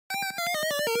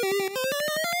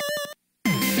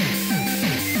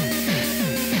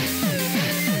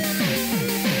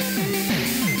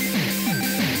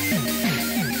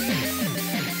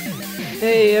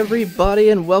Hey everybody,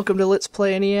 and welcome to Let's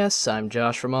Play NES. I'm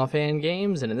Josh from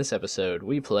OffhandGames, and in this episode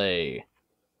we play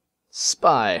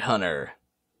Spy Hunter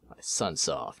by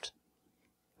Sunsoft.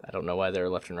 I don't know why there are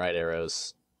left and right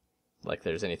arrows, like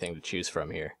there's anything to choose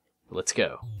from here. Let's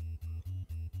go.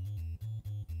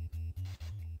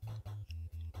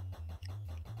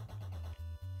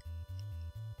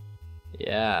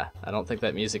 Yeah, I don't think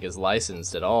that music is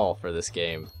licensed at all for this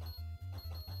game.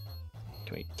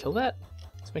 Can we kill that?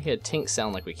 It's making a tink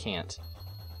sound like we can't.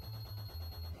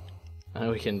 I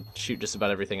know we can shoot just about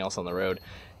everything else on the road.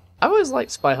 I always liked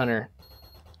Spy Hunter.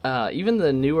 Even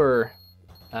the newer,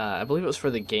 I believe it was for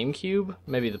the GameCube,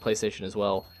 maybe the PlayStation as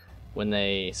well, when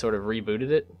they sort of rebooted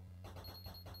it.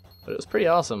 But it was pretty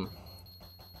awesome.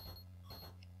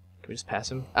 Can we just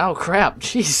pass him? Oh crap,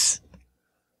 jeez!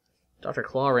 Dr.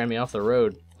 Claw ran me off the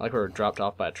road. Like we were dropped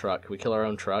off by a truck. Can we kill our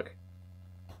own truck?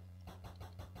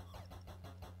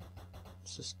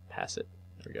 Let's just pass it.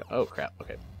 There we go. Oh crap,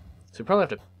 okay. So we probably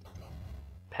have to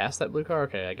pass that blue car?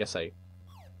 Okay, I guess I...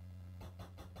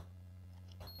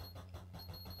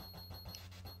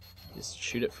 just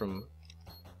shoot it from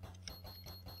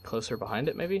closer behind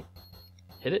it, maybe?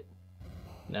 Hit it?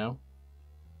 No?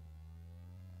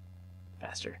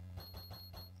 Faster.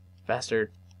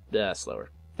 Faster.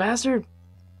 Slower. Faster!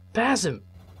 Pass him!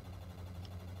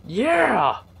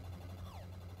 Yeah!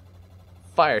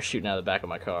 Fire shooting out of the back of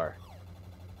my car.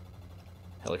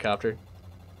 Helicopter.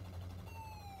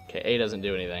 Okay, A doesn't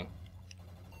do anything.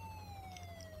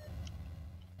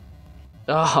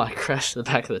 Oh, I crashed the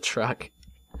back of the truck.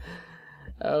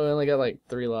 Oh, we only got like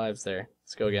 3 lives there.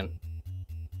 Let's go again.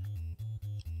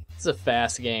 This is a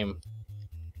fast game.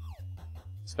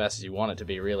 As fast as you want it to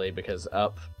be, really, because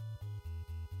up,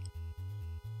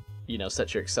 you know,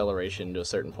 set your acceleration to a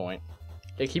certain point.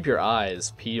 Yeah, keep your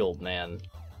eyes peeled, man.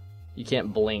 You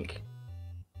can't blink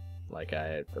like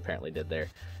I apparently did there.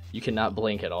 You cannot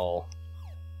blink at all.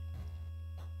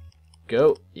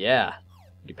 Go. Yeah.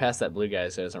 You pass that blue guy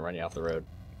so it doesn't run you off the road.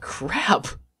 Crap!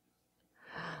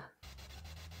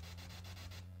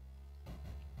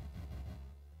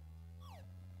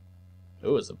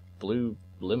 Oh, it's a blue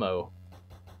limo.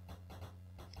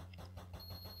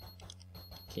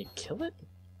 Can you kill it?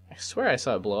 I swear I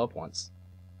saw it blow up once.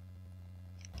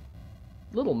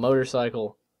 Little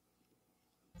motorcycle.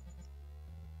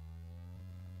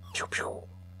 Pew, pew.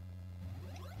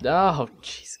 Oh,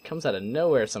 jeez. It comes out of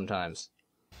nowhere sometimes.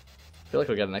 I feel like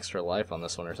we got an extra life on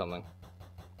this one or something.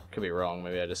 Could be wrong.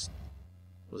 Maybe I just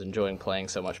was enjoying playing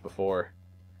so much before.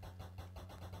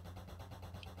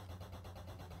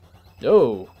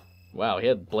 Oh! Wow, he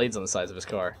had blades on the sides of his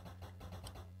car.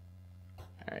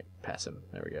 Alright, pass him.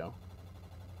 There we go.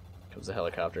 Comes the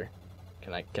helicopter.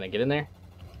 Can I get in there?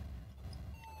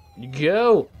 You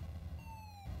go!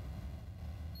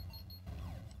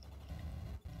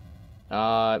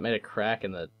 It made a crack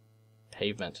in the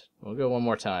pavement. We'll go one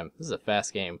more time. This is a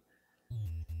fast game.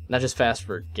 Not just fast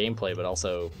for gameplay, but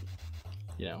also,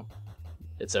 you know,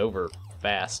 it's over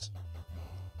fast.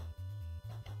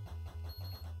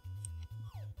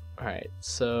 Alright,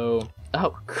 so...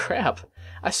 oh, crap!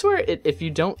 I swear, if you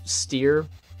don't steer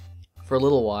for a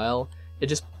little while, it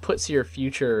just puts your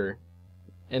future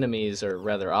enemies, or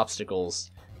rather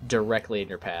obstacles, directly in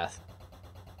your path.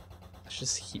 Let's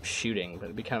just keep shooting, but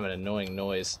it'd be kind of an annoying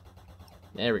noise.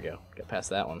 There we go. Got past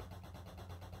that one.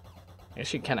 I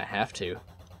guess you kind of have to.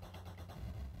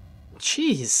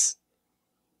 Jeez!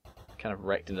 Kind of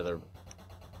wrecked into the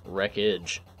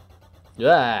wreckage.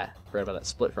 Ah! Forgot about that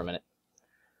split for a minute.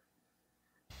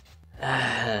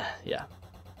 Yeah.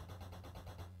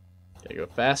 Gotta go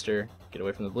faster, get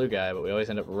away from the blue guy, but we always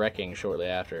end up wrecking shortly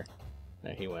after.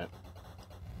 There he went.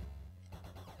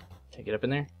 Can I get up in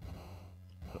there?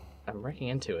 I'm wrecking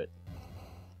into it.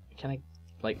 Can I,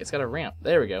 like, it's got a ramp.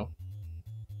 There we go.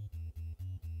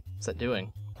 What's that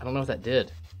doing? I don't know what that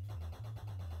did.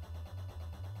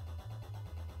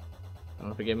 I don't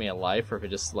know if it gave me a life or if it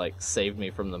just, like, saved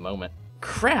me from the moment.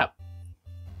 Crap!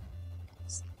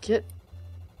 Let's get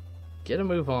a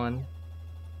move on.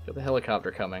 Got the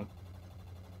helicopter coming.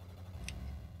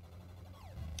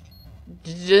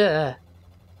 Yeah.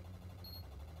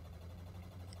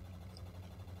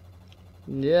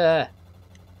 Yeah.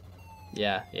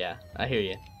 Yeah, I hear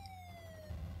you.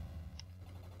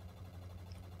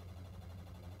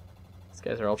 These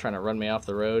guys are all trying to run me off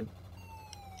the road.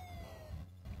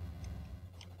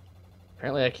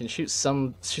 Apparently I can shoot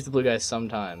the blue guys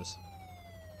sometimes.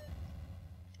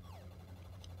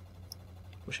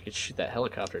 Wish I could shoot that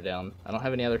helicopter down. I don't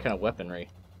have any other kind of weaponry.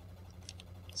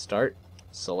 Start.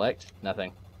 Select.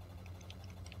 Nothing.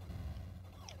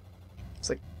 It's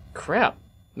like, crap.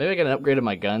 Maybe I got an upgrade of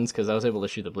my guns, because I was able to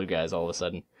shoot the blue guys all of a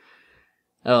sudden.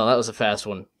 Oh, that was a fast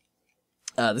one.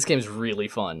 This game's really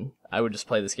fun. I would just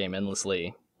play this game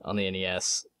endlessly on the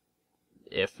NES.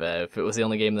 If it was the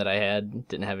only game that I had,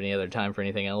 didn't have any other time for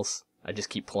anything else, I'd just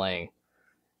keep playing.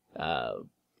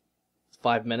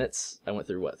 5 minutes, I went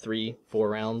through, 3-4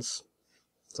 rounds?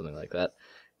 Something like that.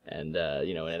 And,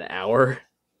 in an hour,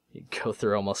 you go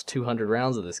through almost 200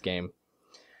 rounds of this game.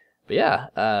 But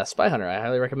yeah, Spy Hunter, I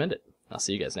highly recommend it. I'll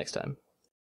see you guys next time.